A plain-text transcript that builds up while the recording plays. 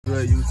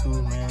good,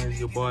 YouTube, man? It's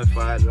your boy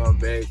Five. I'm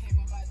back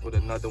with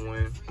another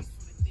win.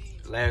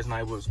 Last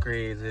night was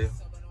crazy.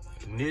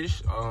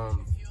 Niche,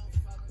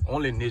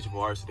 only Niche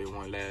varsity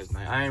won last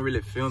night. I ain't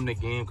really filmed the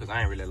game because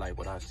I ain't really like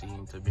what I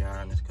seen, to be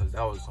honest, because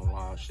that was some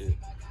wild shit.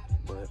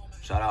 But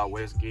shout out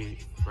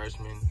Westgate,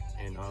 freshman,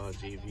 and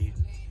JV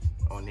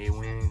on their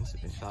wins.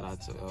 And shout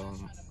out to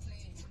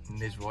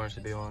Niche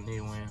varsity on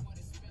their win.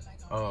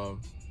 I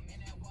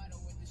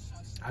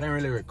didn't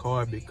really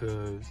record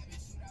because,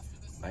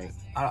 like,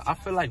 I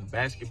feel like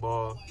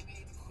basketball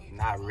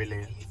not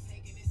really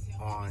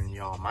on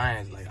y'all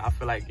minds. Like, I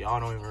feel like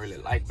y'all don't even really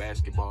like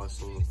basketball,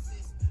 so,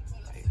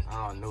 like,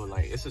 I don't know.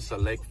 Like, it's a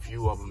select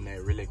few of them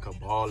that really could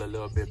ball a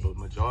little bit, but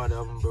majority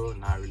of them, bro,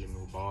 not really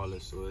no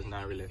ballers, so it's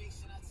not really,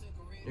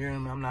 you know what I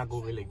mean? I'm not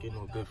gonna really get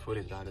no good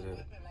footage out of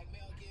that.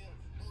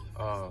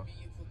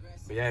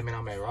 But yeah, man,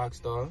 I'm at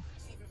Rockstar.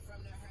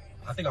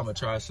 I think I'm gonna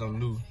try something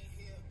new.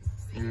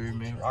 You know what I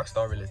mean?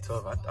 Rockstar really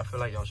tough. I feel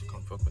like y'all should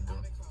come fuck with them.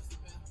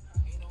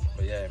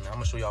 But yeah, man, I'm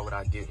gonna show y'all what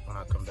I get when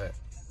I come back.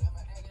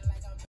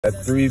 A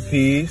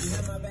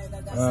 3-piece, you know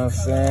what I'm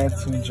saying?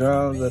 2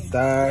 drums, a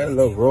thigh, a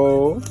little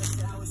roll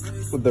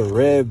with the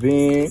red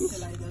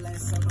beans.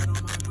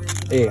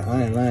 Hey,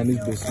 I ain't lying, this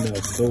bitch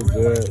smells so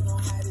good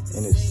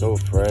and it's so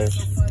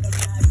fresh.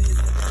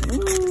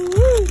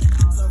 Woo-woo.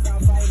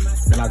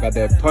 And I got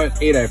that punch,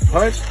 that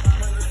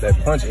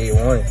punch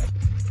A1.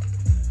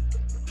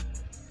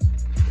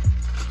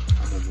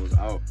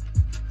 Out.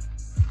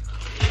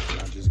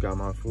 I just got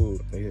my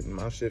food.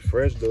 My shit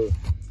fresh though.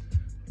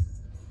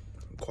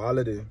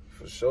 Quality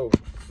for sure.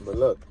 But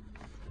look,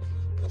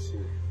 let's see.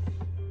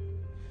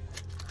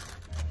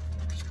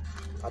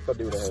 I thought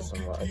they would have had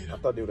some rice. I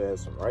thought they would have had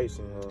some rice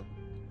in here,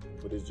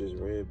 but it's just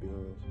red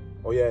beans.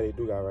 Oh yeah, they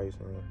do got rice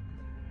in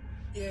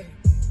here.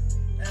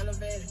 Yeah,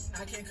 elevated.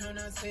 I can't come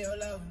down to your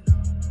level.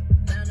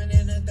 Diamond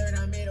in the dirt,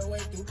 I made a way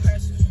through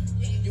pressure.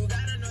 You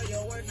gotta know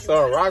your worth.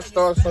 So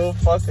Rockstar so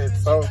fucking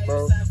tough,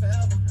 bro.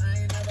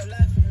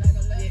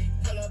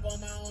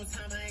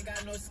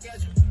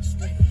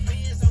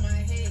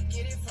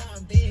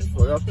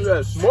 Oh, y'all see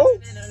that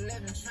smoke?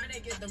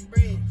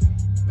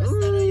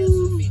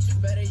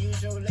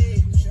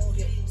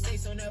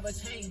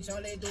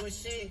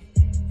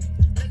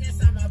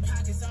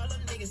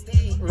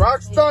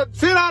 Rockstar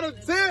 10 out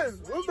of 10.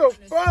 What the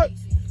fuck?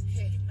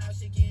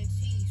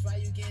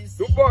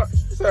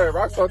 Sorry,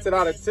 Rockstar 10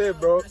 out of 10,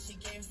 bro.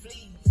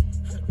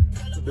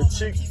 The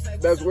chick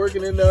that's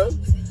working in there,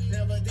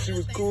 she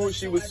was cool,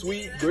 she was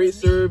sweet, great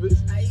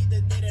service,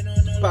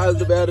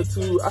 positive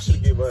attitude. I should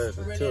have given her a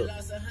tip.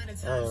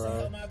 I ain't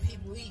lying.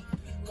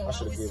 I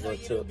should have given her a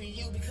tip.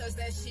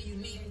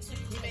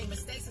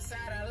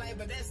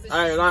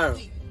 I ain't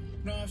lying.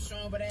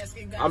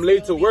 I'm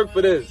late to work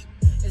for this.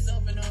 It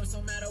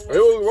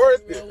was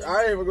worth it.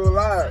 I ain't even gonna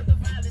lie.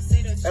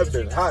 That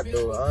bitch hot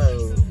though. I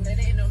ain't.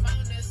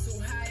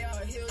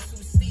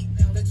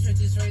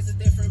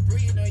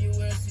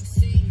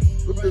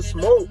 Look at the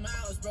smoke.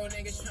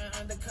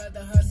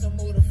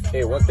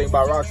 Hey, one thing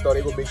about Rockstar,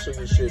 they gonna make sure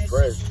your shit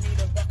fresh.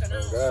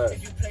 Oh God.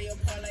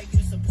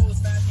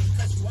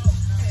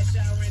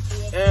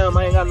 Damn,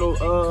 I ain't got no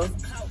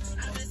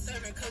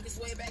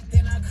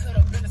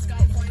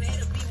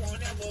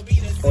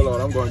Hold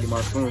on, I'm gonna get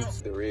my spoon.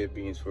 The red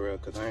beans for real,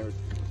 cause I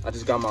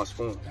just got my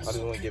spoon. I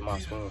just wanna get my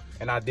spoon.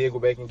 And I did go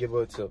back and give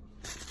her a tip.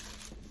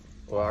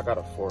 Well, I got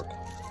a fork.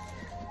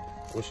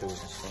 Wish it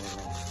was a spoon.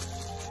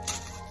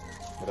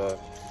 But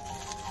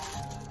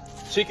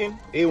chicken,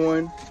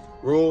 A1,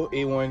 roll,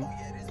 A1,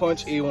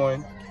 punch,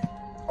 A1.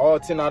 All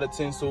 10 out of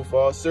 10 so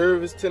far.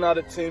 Service, 10 out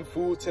of 10.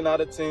 Food, 10 out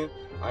of 10.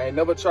 I ain't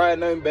never tried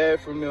nothing bad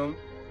from them.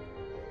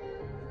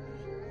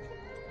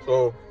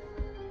 So,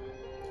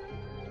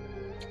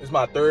 it's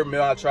my 3rd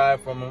meal I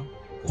tried from them.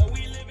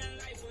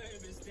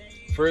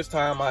 First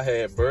time I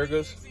had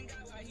burgers,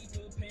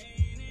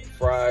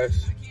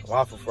 fries,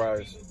 waffle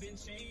fries,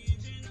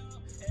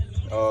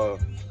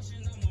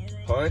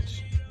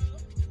 punch.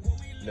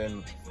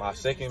 Then my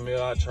 2nd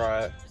meal I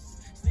tried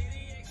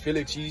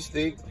Philly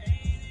cheesesteak,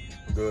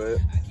 good.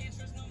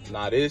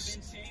 Now this,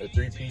 a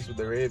 3-piece with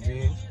the red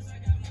beans.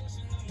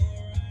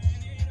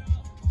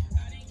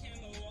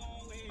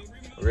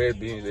 Red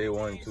beans,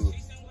 A1 too.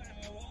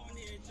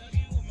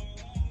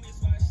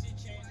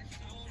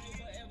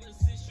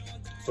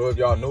 So if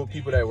y'all know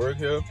people that work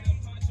here,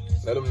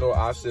 let them know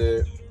I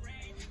said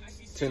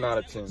 10 out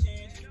of 10.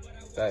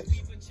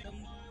 Thanks.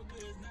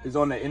 It's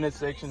on the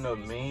intersection of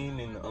Main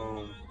and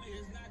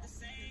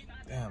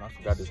damn, I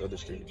forgot this other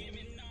street.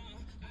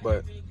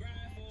 But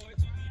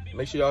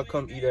make sure y'all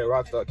come eat at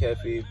Rockstar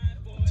Cafe.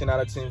 10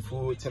 out of 10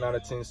 food, 10 out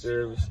of 10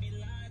 service.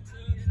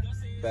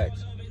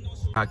 Facts.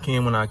 I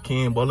can when I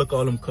can, but look at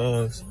all them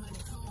cars.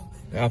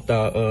 After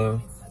I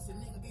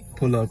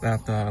pull up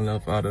after I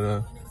left out of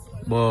the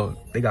ball,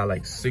 they got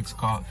like 5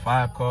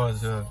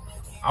 cars here.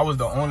 I was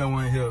the only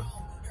one here.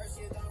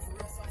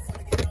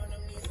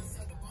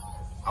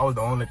 I was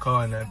the only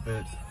car in that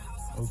bitch.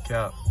 No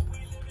cap.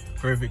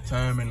 Perfect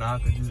timing. I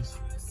could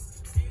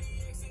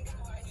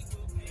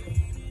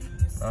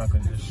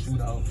just shoot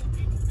out.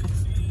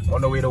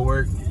 On the way to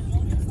work,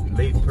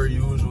 late per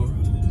usual.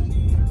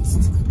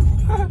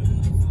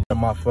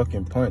 My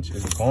fucking punch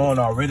is gone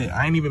already.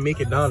 I ain't even make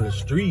it down the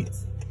street.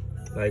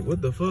 Like,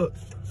 what the fuck?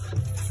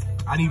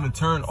 I didn't even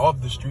turn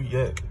off the street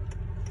yet.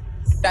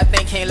 I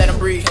think can't let them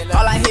breathe.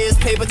 All I hear is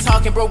paper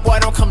talking, bro, boy,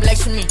 don't come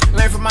lecture me.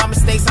 Learn from my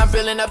mistakes, I'm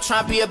building up,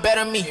 trying to be a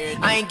better me.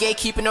 I ain't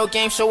gatekeeping no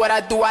game, show what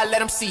I do, I let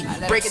them see.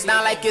 Break it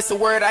down like it's a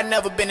word, I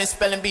never been in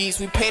spelling bees.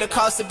 We pay the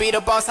cost to be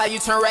the boss, how you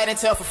turn right and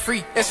tell for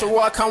free. This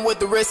reward come with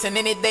the risk, and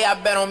any day I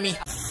bet on me.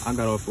 I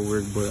got off of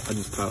work, but I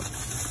just popped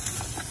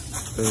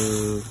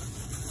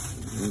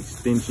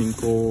extension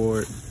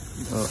cord,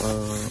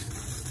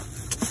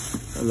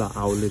 a lot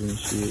outlet and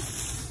shit.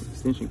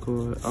 Extension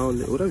cord,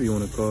 outlet, whatever you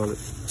want to call it.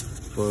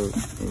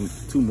 And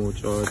 2 more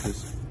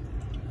charges.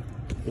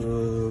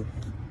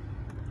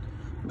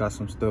 Got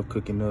some stuff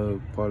cooking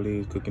up,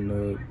 parlays cooking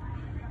up.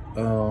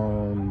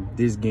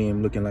 This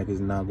game looking like it's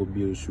not gonna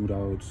be a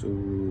shootout,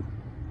 so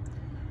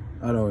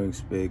I don't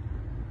expect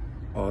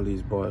all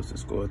these boys to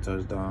score a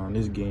touchdown.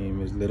 This game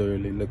is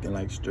literally looking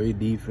like straight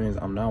defense.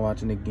 I'm not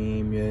watching the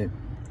game yet.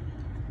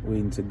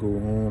 Waiting to go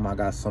home. I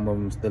got some of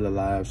them still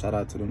alive. Shout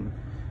out to them.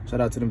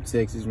 Shout out to them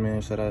Texas,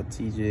 man. Shout out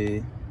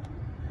TJ.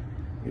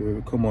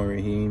 Come on,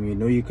 Raheem. You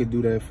know you could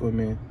do that for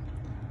me.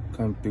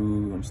 Come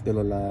through. I'm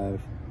still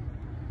alive.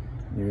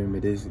 You hear me?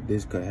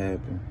 This could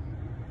happen.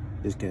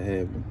 This could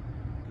happen.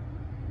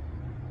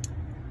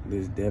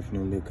 This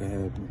definitely could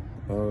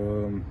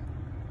happen.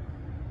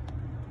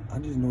 I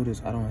just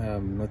noticed I don't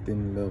have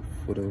nothing left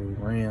for the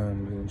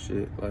Rams and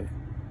shit. Like,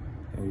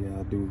 oh yeah,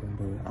 I do.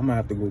 But I'm gonna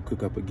have to go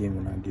cook up again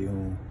when I get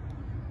home.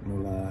 No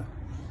lie.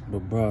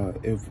 But bro,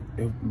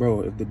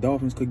 if the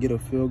Dolphins could get a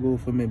field goal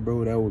for me,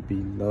 bro, that would be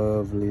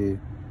lovely.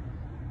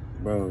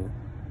 Bro,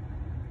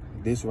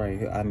 this right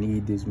here, I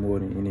need this more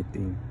than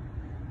anything.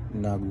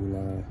 I'm not gonna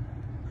lie.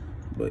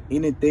 But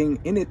anything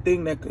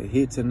that could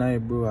hit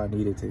tonight, bro, I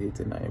need it to hit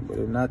tonight. But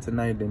if not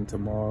tonight, then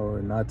tomorrow.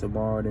 If not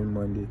tomorrow, then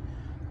Monday.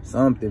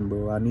 Something,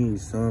 bro. I need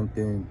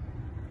something.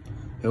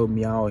 Help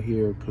me out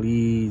here,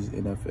 please,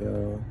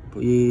 NFL.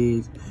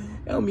 Please,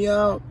 help me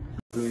out.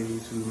 Good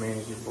YouTube, man.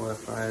 It's your boy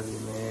Friday,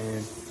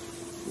 man.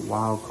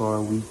 Wild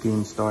card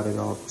weekend started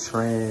off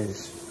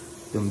trash.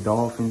 Them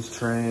Dolphins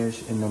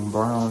trash and them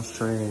Browns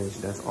trash.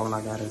 That's all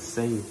I gotta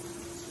say.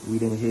 We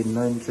didn't hit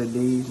nothing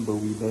today, but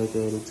we back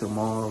at it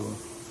tomorrow.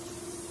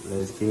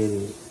 Let's get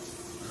it.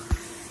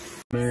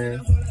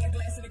 Man,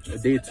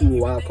 day 2 of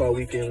wild card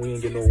weekend. We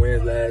didn't get no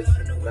wins last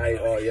night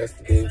or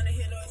yesterday.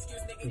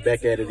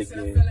 Back at it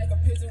again.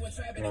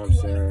 You know what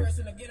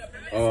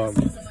I'm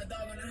saying?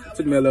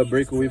 Took me a little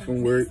break away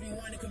from work.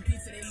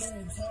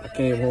 I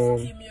came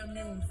home,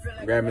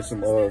 grabbed me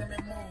some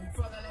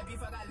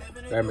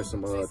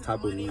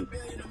taco meat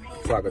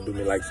so I could do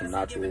me like some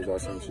nachos or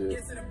some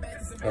shit.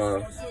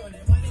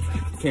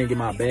 Can't get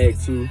my bag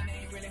too.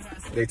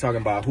 They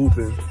talking about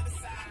hooping,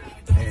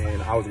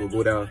 and I was gonna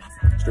go down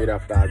straight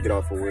after I get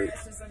off of work.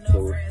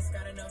 So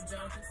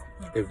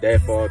if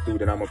that fall through,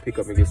 then I'm gonna pick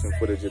up and get some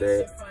footage of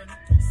that.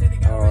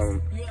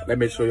 Let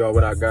me show y'all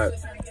what I got.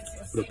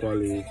 Look,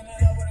 parlays.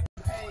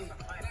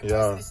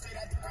 Yeah,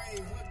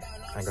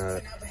 I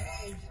got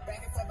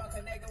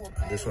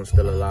this one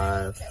still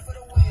alive.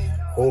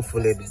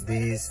 Hopefully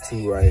these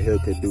 2 right here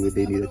could do what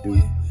they need to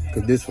do,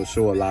 because this for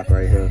sure a lock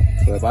right here.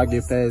 So if I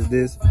get past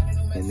this,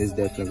 then this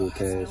definitely go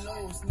cash.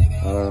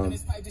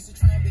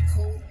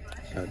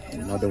 Got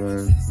another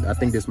one. I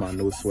think this my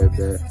no sweat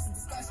bet.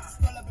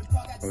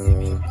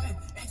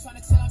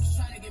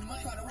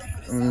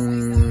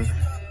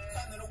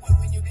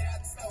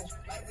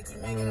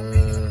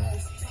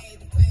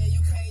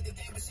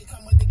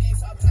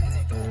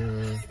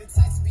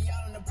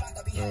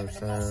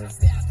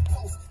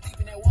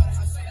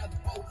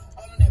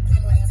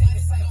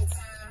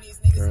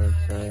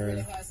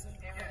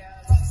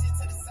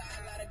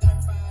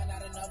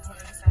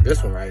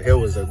 This one right here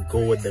was a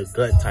go with the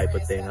gut type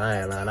of thing.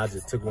 I ain't lying. I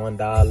just took $1,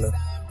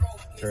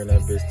 turned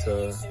that bitch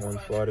to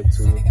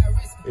 142.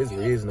 It's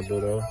reasonable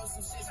though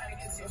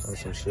on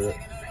some shit.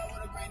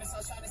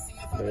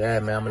 But yeah,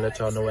 man, I'm gonna let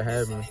y'all know what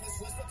happened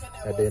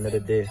at the end of the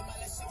day.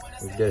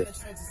 Let's get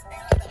it.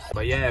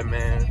 But yeah,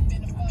 man,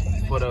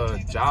 for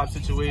the job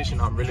situation,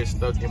 I'm really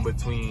stuck in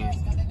between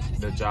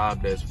the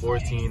job that's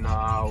 14 an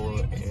hour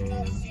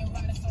and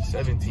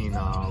 17 an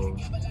hour,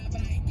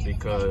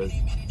 because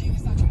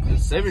the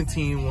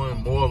 17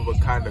 one more of a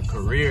kind of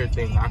career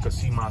thing. I could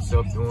see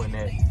myself doing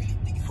that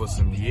for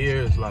some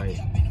years, like,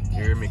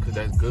 you hear me, because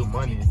that's good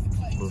money.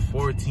 But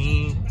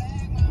 14,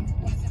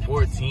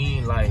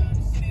 like,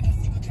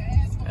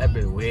 I've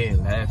been way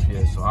last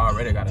year, so I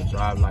already got to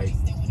drive like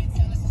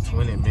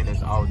 20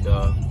 minutes out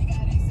there,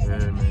 you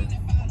hear me?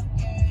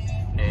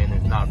 And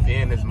it's not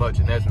paying as much,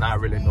 and that's not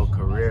really no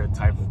career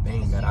type of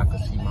thing that I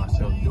could see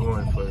myself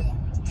doing for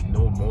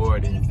no more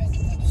than 2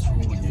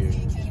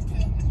 years,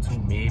 2,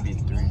 maybe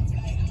 3.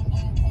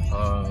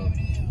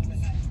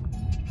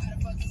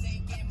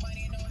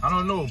 I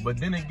don't know, but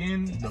then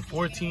again, the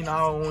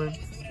 14-hour one,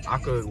 I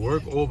could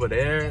work over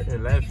there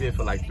in Lafayette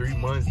for like 3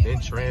 months, then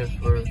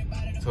transfer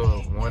to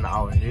 1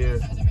 hour here,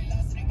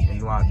 and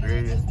see my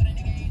grade.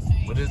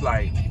 But it's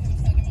like,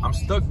 I'm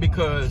stuck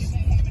because,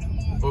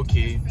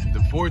 okay, the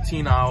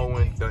 14-hour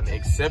one done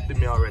accepted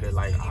me already.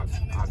 Like, I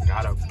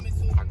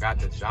got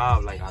the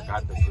job, like, I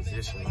got the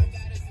position. Like,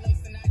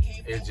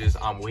 it's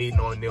just, I'm waiting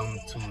on them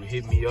to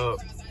hit me up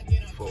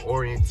for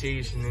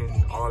orientation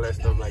and all that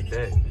stuff like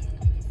that.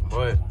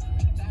 But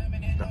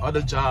the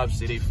other jobs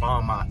say they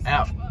found my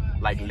app,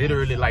 like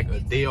literally like a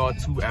day or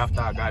two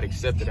after I got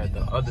accepted at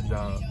the other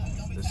job.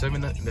 The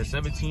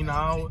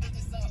 17-hour,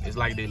 it's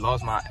like they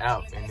lost my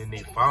app and then they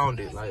found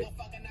it. Like,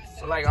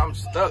 so like I'm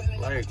stuck,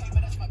 like,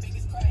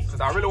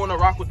 cause I really want to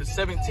rock with the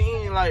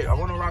 17. Like, I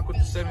want to rock with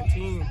the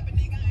 17,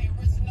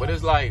 but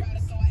it's like,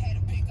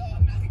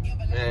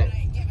 man,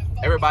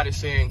 everybody's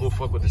saying go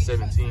fuck with the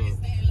 17,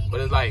 but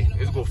it's like,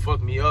 it's gonna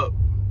fuck me up.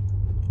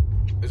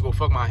 It's gonna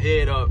fuck my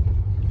head up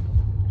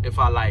if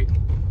I, like,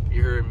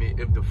 you heard me,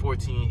 if the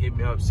 14 hit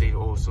me up, say,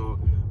 oh, so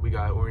we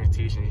got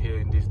orientation here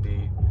in this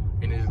day,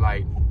 and it's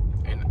like,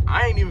 and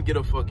I ain't even get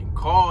a fucking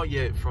call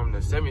yet from the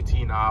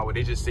 17-hour.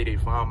 They just say they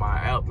found my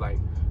app. Like,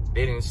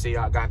 they didn't say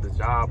I got the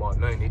job or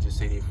nothing. They just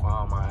say they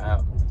found my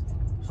app.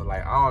 So,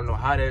 like, I don't know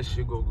how that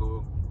shit go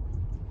go.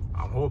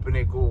 I'm hoping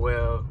it go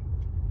well.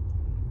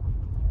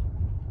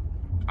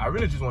 I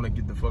really just want to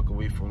get the fuck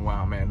away from where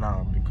I'm at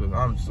now, because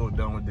I'm so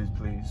done with this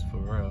place, for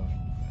real.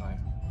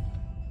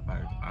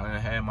 Like, I done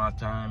had my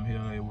time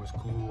here. It was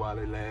cool while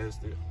it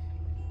lasted.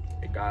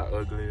 It got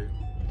ugly,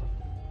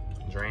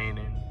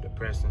 draining,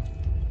 depressing.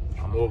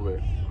 I'm over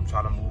it. I'm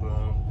trying to move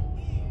on.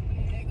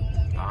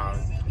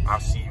 I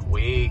see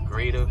way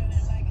greater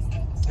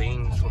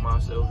things for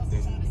myself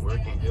than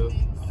working here.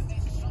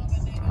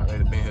 I've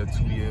already been here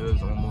 2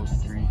 years,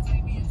 almost 3.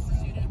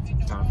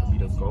 Time for me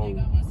to go.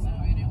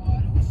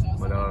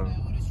 But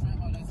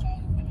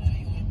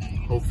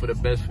hope for the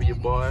best for your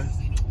boy.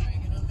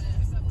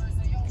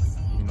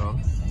 You know,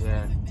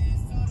 yeah.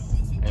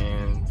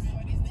 And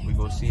we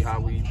gonna see how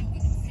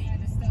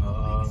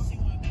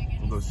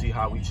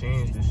we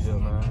change this year,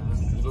 man.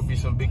 There's gonna be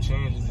some big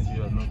changes this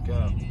year, no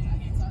cap.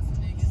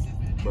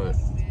 But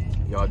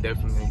y'all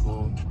definitely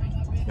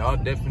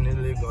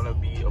gonna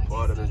be a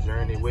part of the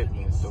journey with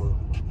me, so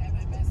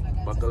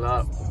buckle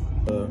up.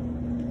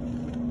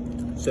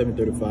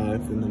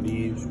 7:35 in the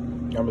leaves.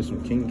 Got me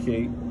some king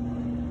cake.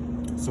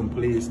 Some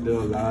plays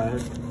still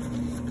alive.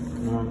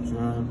 You know what I'm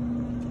saying?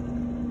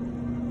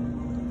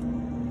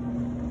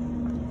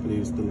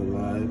 Plays still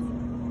alive.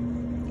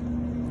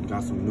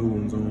 Got some new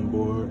ones on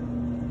board.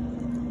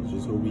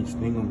 Just hope we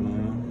sting them,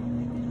 man.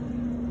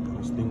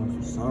 I'll sting them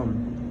for something.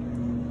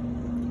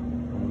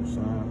 You know what I'm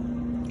saying?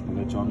 I'll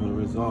let y'all know the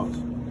results.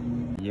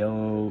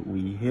 Yo,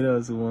 we hit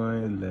us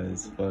one.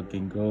 Let's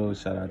fucking go.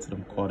 Shout out to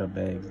them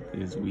quarterbacks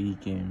this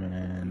weekend,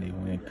 man. They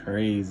went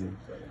crazy.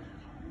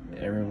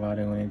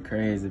 Everybody went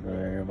crazy, bro.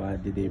 Everybody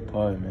did their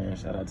part, man.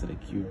 Shout out to the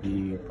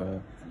QB,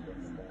 bro.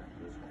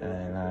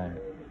 And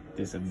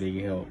this a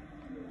big help.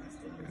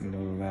 No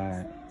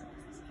lie.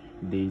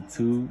 Day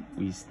 2,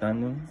 we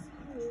stunned them.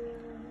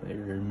 You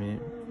heard me?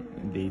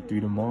 Day 3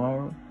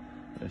 tomorrow.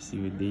 Let's see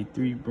what day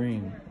 3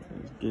 bring.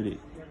 Let's get it.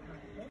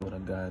 What I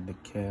got, the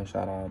cash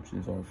out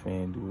options on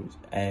FanDuel is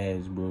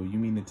ass, bro. You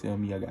mean to tell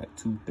me I got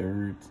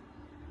 2/3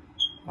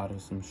 out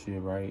of some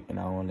shit, right? And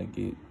I only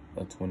get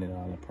a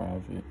 $20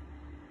 profit?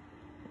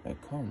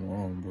 Like, come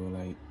on, bro.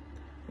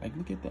 Like,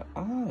 look at the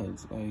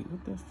odds. Like,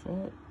 what the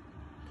fuck?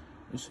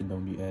 This shit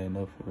don't be adding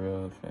up for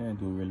real.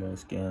 FanDuel really a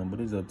scam, but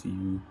it's up to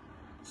you,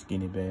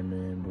 skinny bad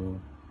man, bro.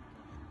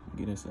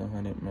 Get us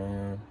 100,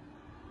 man.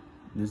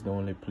 This is the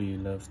only play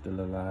left still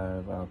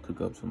alive. I'll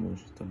cook up some more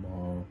shit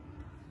tomorrow.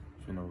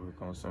 Finna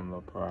work on some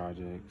little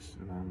projects,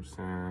 you know what I'm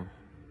saying?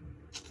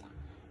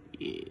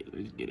 Yeah,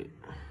 let's get it.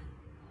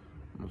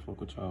 I'm gonna fuck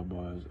with y'all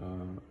boys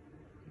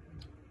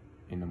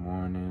in the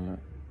morning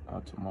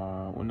or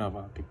tomorrow, whenever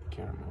I pick the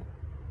camera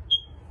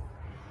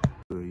up.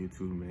 So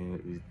YouTube, man,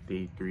 it's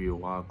day 3 of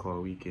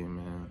wildcard weekend,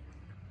 man.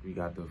 We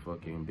got the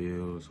fucking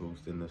Bills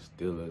hosting the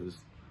Steelers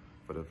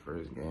for the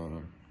first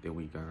game. Then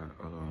we got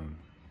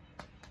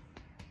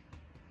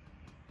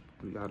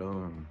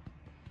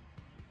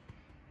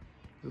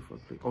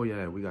oh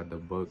yeah, we got the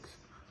Bucks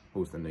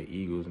hosting the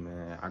Eagles,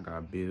 man. I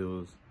got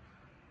Bills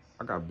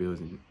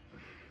and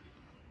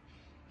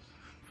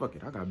fuck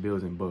it, I got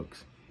Bills and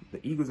Bucks. The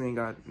Eagles ain't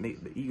got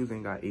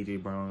AJ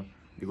Brown.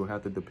 They gonna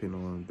have to depend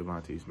on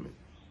Devontae Smith.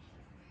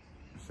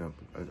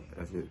 Simple.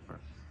 That's it, bro.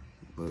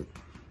 But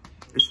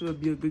it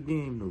should be a good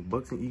game though.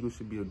 Bucks and Eagles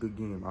should be a good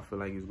game. I feel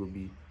like it's gonna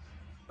be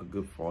a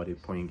good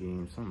 40-point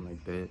game, something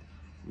like that.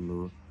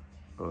 You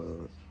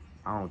know,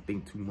 I don't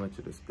think too much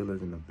of the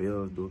Steelers and the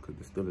Bills though, because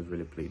the Steelers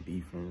really play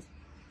defense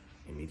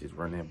and they just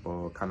run that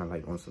ball, kind of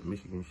like on some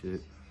Michigan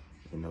shit.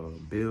 You know,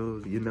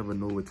 Bills, you never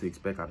know what to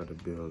expect out of the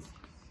Bills.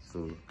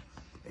 So,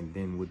 and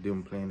then with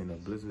them playing in a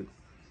blizzard,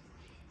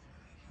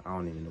 I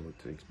don't even know what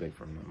to expect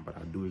from them. But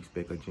I do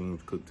expect a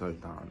James Cook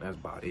touchdown. That's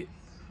about it.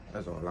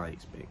 That's all I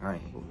expect. I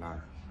ain't gonna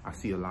lie. I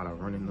see a lot of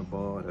running the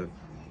ball.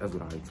 That's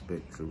what I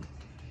expect too.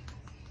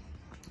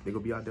 They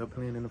gonna be out there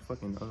playing in the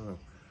fucking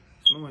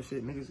snow and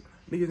shit. Niggas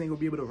ain't gonna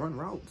be able to run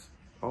routes.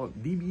 all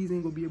DBs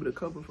ain't gonna be able to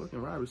cover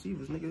fucking wide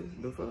receivers,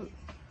 nigga. The fuck?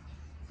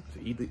 So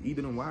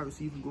either them wide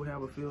receivers go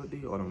have a field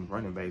day or them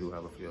running backs go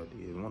have a field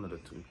day. It's one of the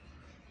two.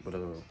 But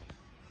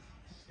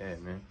yeah,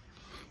 man.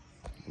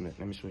 Let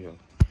me show y'all.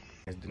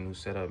 It's the new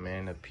setup,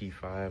 man. The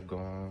P5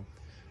 going.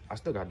 I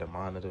still got the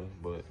monitor,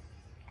 but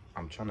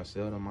I'm trying to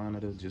sell the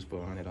monitor just for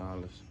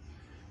 $100.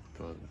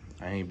 But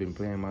I ain't been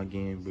playing my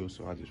game, bro,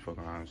 so I just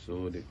fucking around and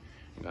sold it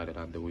and got it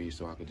out the way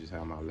so I could just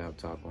have my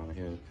laptop on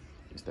here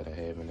instead of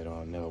having it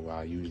on there where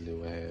I usually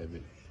would have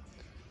it.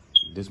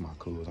 This is my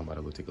clothes. I'm about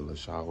to go take a little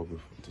shower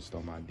to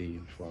start my day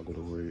before I go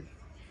to work.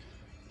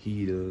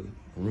 Heater,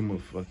 room a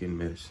fucking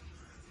mess.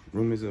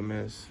 Room is a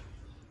mess.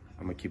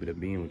 I'm gonna keep it a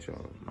bean with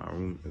y'all. My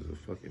room is a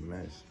fucking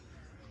mess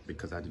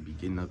because I just be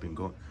getting up and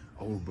going.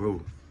 Oh,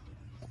 bro,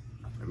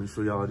 let me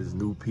show y'all this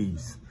new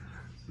piece.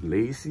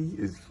 Lacey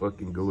is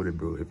fucking goated,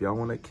 bro. If y'all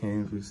want a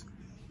canvas,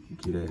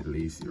 get at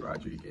Lacey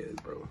Rodriguez,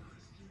 bro.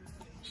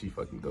 She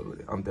fucking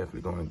goated. I'm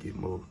definitely gonna get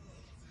more.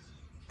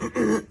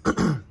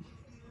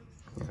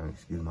 Yeah,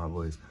 excuse my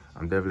voice.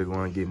 I'm definitely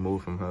gonna get more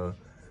from her.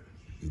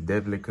 You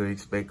definitely could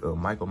expect a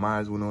Michael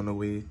Myers one on the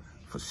way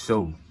for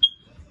sure.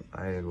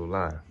 I ain't gonna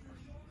lie.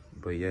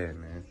 But yeah,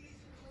 man,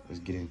 let's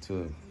get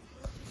into it.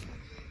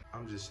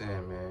 I'm just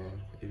saying, man,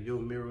 if your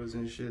mirrors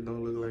and shit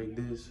don't look like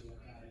this,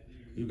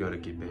 you gotta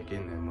get back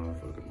in that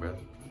motherfucker,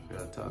 brother.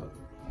 Real talk.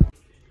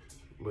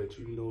 But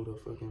you know the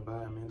fucking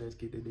vibe, man. Let's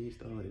get the day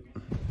started.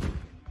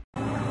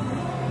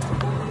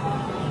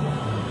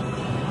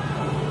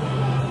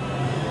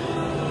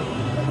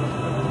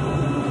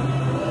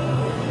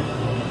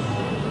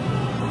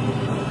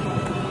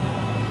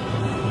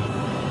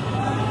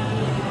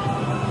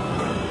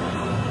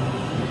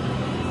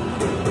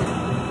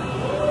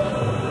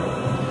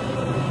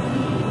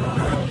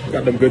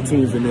 Got them good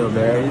tunes in there,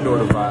 man. You know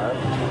the vibe.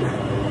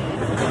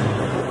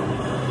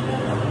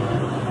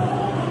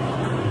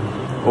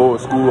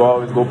 Old school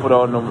always go put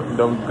on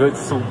them good,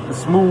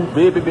 smooth,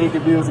 baby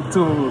music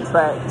tunes.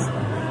 Facts.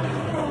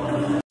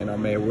 And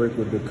I'm at work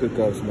with the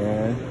cookups,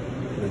 man.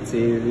 The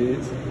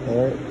TVs.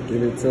 Alright,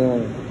 give it to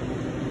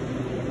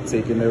them.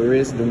 Taking the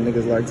risk. Them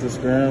niggas like to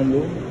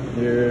scramble.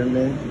 You hear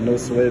me? No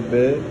sweat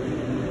bed.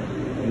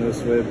 No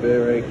sweat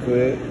bed right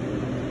quick.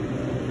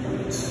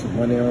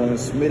 Money on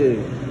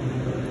Smitty.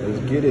 Let's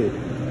get it.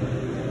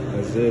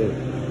 That's it.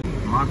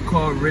 My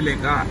car really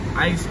got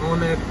ice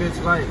on that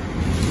bitch, like.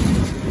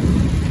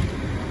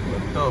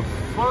 What the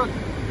fuck?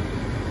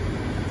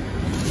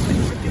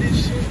 Look at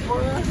this shit,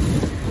 boy.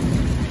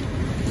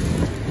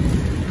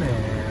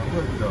 Man,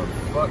 what the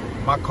fuck?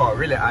 My car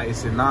really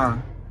icing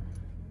now.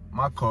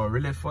 My car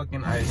really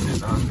fucking icing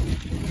now.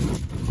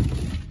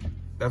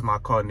 That's my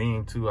car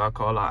name too. I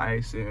call her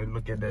icing.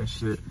 Look at that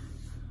shit.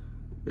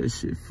 This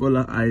shit full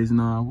of ice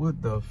now. What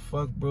the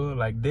fuck, bro?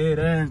 Like dead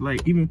ass.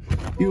 Like even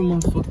my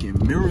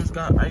fucking mirrors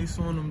got ice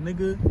on them,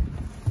 nigga.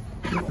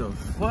 What the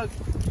fuck?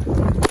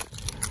 Look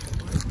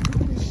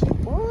at this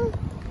shit, boy.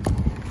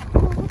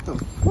 Oh, what the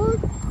fuck?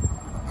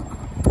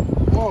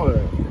 Boy,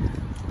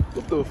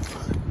 what the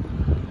fuck?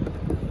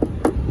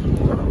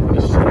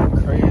 This shit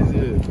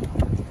crazy.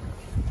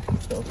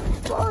 What the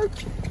fuck?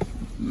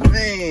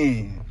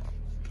 Man.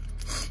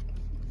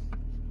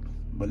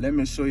 But let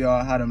me show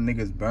y'all how them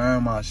niggas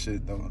burn my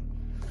shit, though.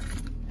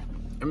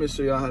 Let me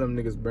show y'all how them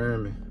niggas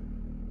burn me.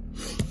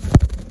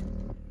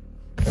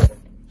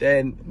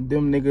 Them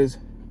niggas,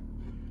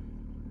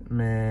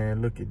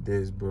 man, look at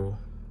this, bro.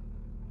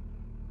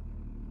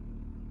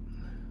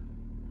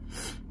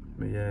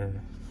 But yeah,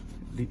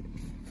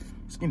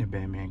 skinny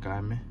Batman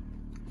got me.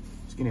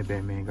 Skinny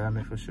Batman got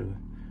me for sure.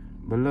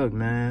 But look,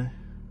 man,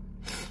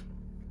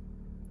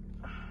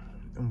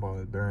 them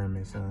boys burn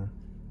me, son.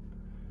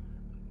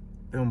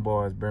 Them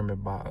boys burned me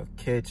by a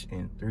catch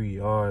in 3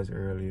 yards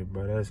earlier,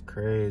 bro. That's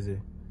crazy.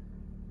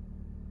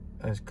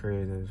 That's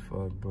crazy as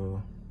fuck,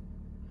 bro.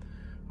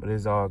 But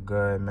it's all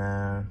good,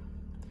 man.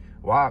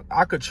 Well,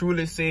 I could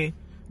truly say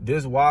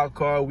this wild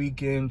card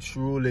weekend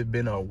truly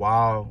been a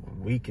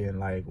wild weekend.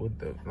 Like,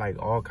 like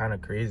all kind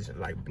of crazy,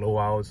 like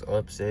blowouts,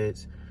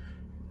 upsets,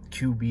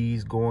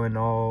 QBs going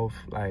off,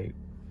 like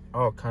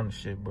all kind of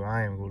shit, bro.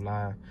 I ain't gonna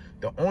lie.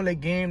 The only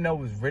game that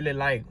was really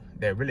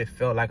that really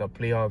felt like a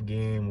playoff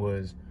game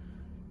was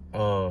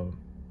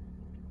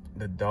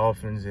the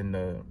Dolphins and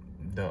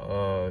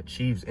the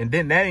Chiefs, and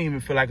then that didn't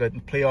even feel like a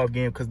playoff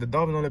game because the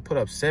Dolphins only put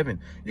up 7.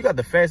 You got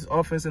the fastest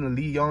offense in the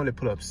league, y'all only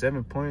put up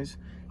 7 points,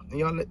 and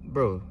y'all,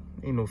 bro,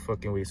 ain't no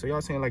fucking way. So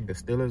y'all saying like the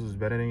Steelers was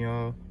better than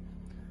y'all?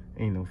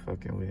 Ain't no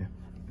fucking way.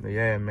 But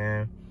yeah,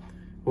 man,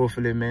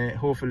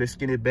 hopefully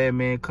Skinny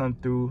Batman come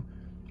through.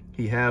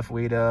 He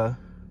halfway there.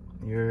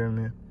 You hear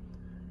me?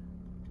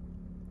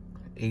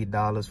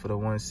 $8 for the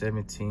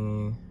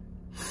 117.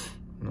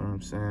 You know what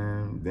I'm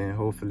saying? Then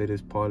hopefully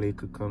this parlay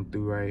could come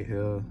through right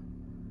here.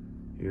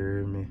 You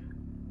hear me?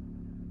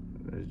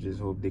 Let's just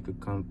hope they could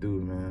come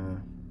through,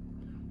 man.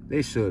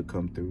 They should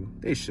come through.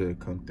 They should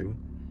come through.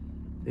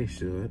 They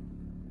should.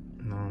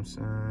 You know what I'm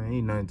saying?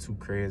 Ain't nothing too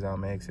crazy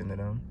I'm asking to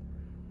them.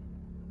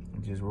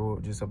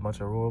 Just a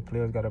bunch of role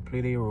players gotta play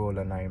their role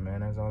tonight,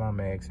 man. That's all I'm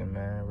asking,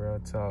 man. Real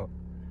talk.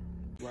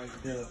 Right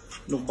there.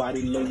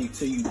 Nobody love you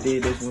till you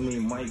dead. That's when me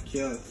and Mike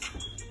Kelly.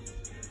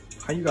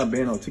 How you got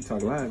banned on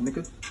TikTok Live,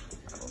 nigga?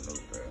 I don't know,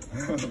 bro. I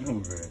don't know,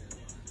 bro.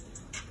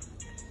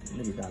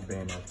 Nigga got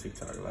banned on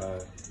TikTok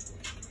Live.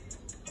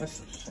 That's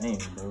a shame,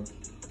 bro.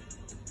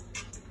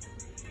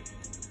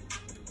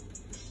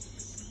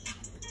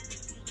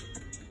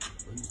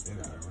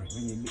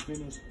 When you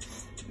finish,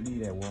 leave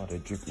that water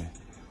dripping.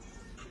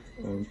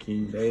 On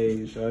King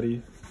Day,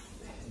 shawty.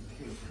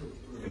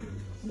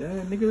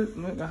 Yeah,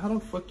 nigga, how the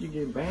fuck you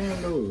get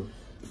banned though?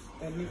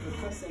 That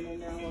nigga cussing in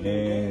there.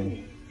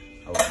 Man,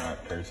 I was not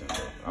cursing,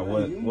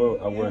 bro.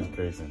 I was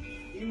cursing.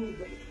 He was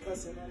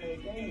cussing on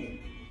that game.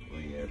 Well,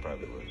 yeah, it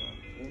probably was,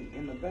 huh?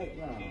 In the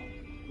background.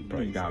 You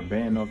probably got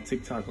banned off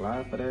TikTok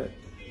Live for that?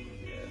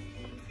 Yeah.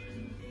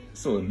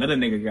 So another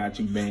nigga got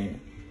you banned.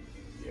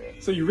 Yeah.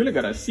 So you really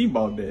gotta see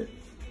about that.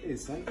 Hey,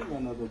 son, give me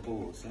another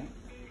bowl, son.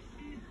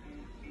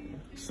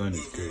 Son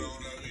is crazy.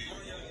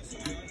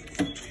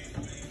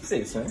 Say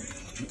it, son.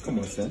 Come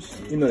on, son.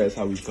 You know that's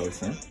how we talk,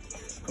 son.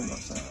 Come on,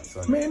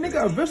 son. Man, they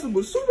got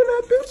vegetable soup in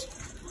that bitch.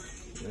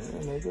 Yeah,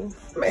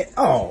 nigga. Man,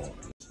 oh.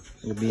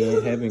 You'll be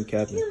in heaven,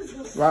 Captain.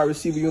 Wide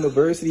receiver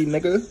university,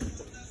 nigga.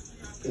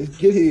 Let's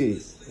get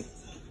it.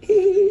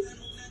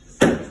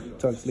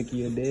 Talk slicky,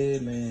 you're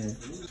dead, man.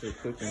 You're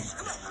cooking.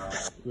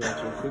 You're out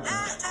here cooking.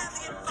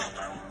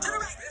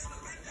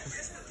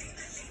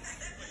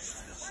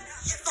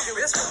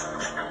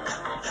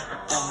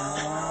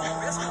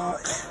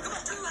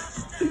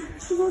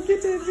 You gonna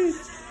get that bitch.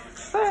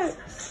 Hey.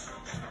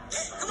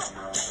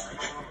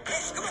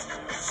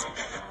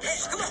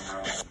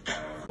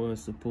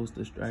 Was supposed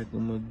to strike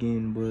him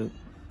again, but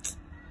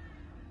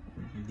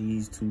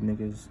these two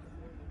niggas,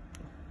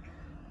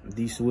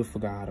 these Swift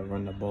forgot how to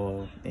run the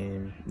ball,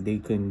 and they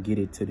couldn't get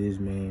it to this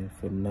man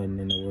for nothing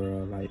in the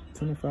world. Like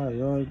 25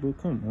 yards, bro.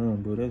 Come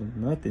on, bro. That's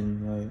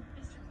nothing. Like,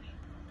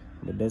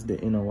 but that's the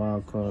inner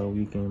wild card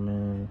weekend,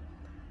 man.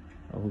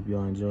 I hope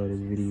y'all enjoyed this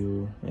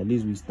video. At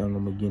least we stung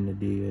them again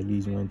today, at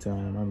least one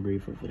time. I'm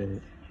grateful for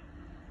that.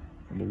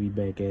 But we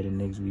back at it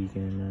next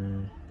weekend,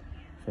 man.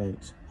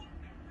 Facts.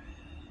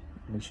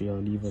 Make sure y'all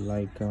leave a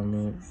like,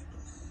 comment.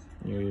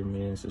 You hear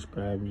me, and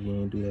subscribe if you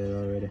ain't do that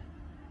already.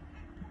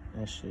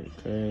 That shit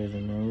crazy,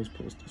 man. We're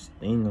supposed to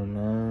sting them,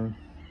 man.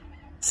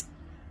 It's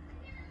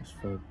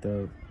fucked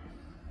up.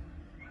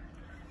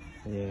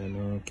 Yeah,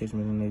 man. Catch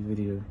me in the next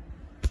video.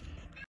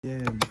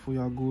 Yeah, before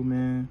y'all go,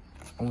 man,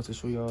 I want to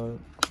show y'all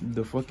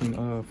the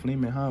fucking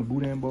Flaming Hot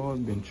Boudin balls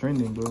been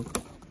trending, bro.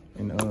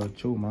 And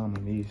Cho Mama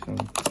made some,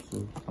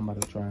 so I'm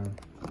about to try them.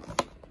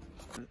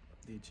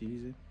 They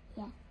cheesy?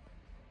 Yeah.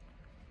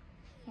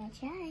 Yeah,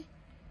 try.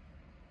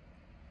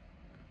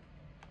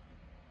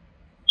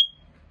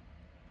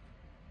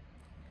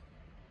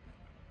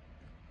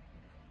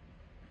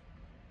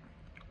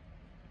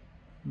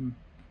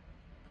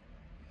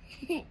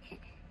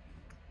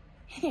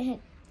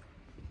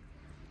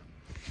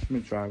 Let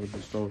me try with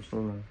the sauce.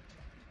 Hold on.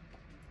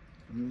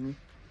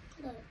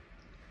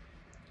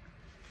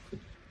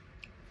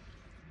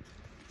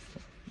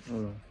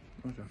 Hold on.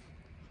 Okay.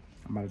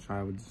 I'm about to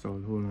try with the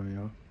sauce. Hold on,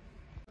 y'all.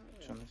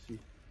 Trying to see.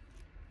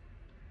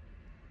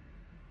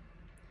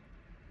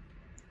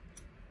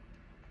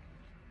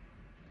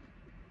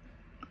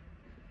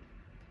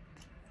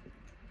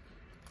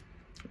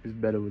 It's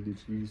better with the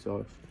cheese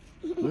sauce.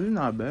 But it's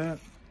not bad.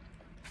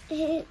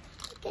 Look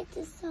at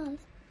the sauce.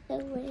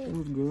 It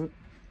was good.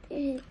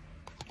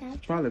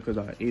 Probably because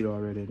I ate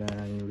already, then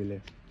I ain't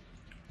really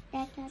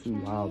too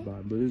loud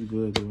about it. But it's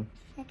good, though.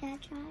 I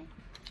gotta try.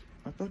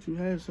 I thought you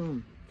had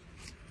some.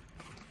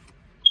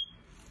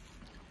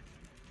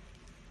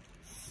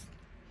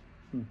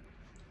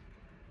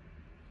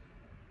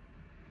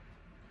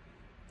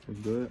 It's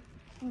good.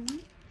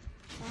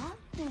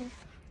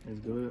 It's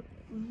good.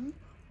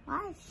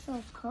 Why is it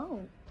so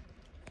cold?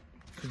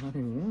 Because I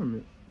didn't warm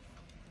it.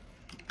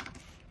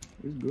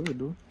 It's good,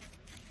 though.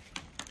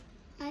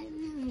 I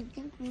don't know.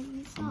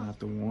 I'm gonna have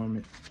to warm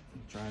it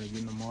and try to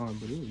get them on,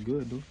 but it was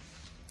good, though.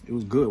 It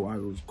was good while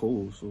it was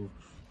cold, so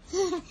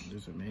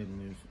just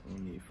imagine if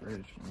when it's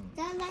fresh.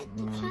 That like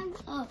the time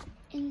up.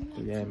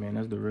 So yeah, man,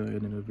 that's the real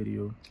end of the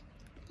video.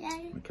 Yeah.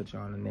 I'll catch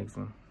y'all on the next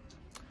one.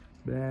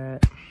 Bye.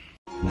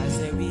 I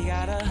said we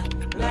got a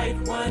light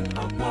one,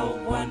 a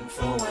bold one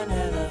for one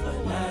hell of a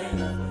night.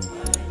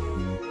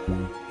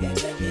 And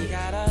then we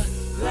got a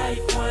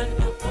light one.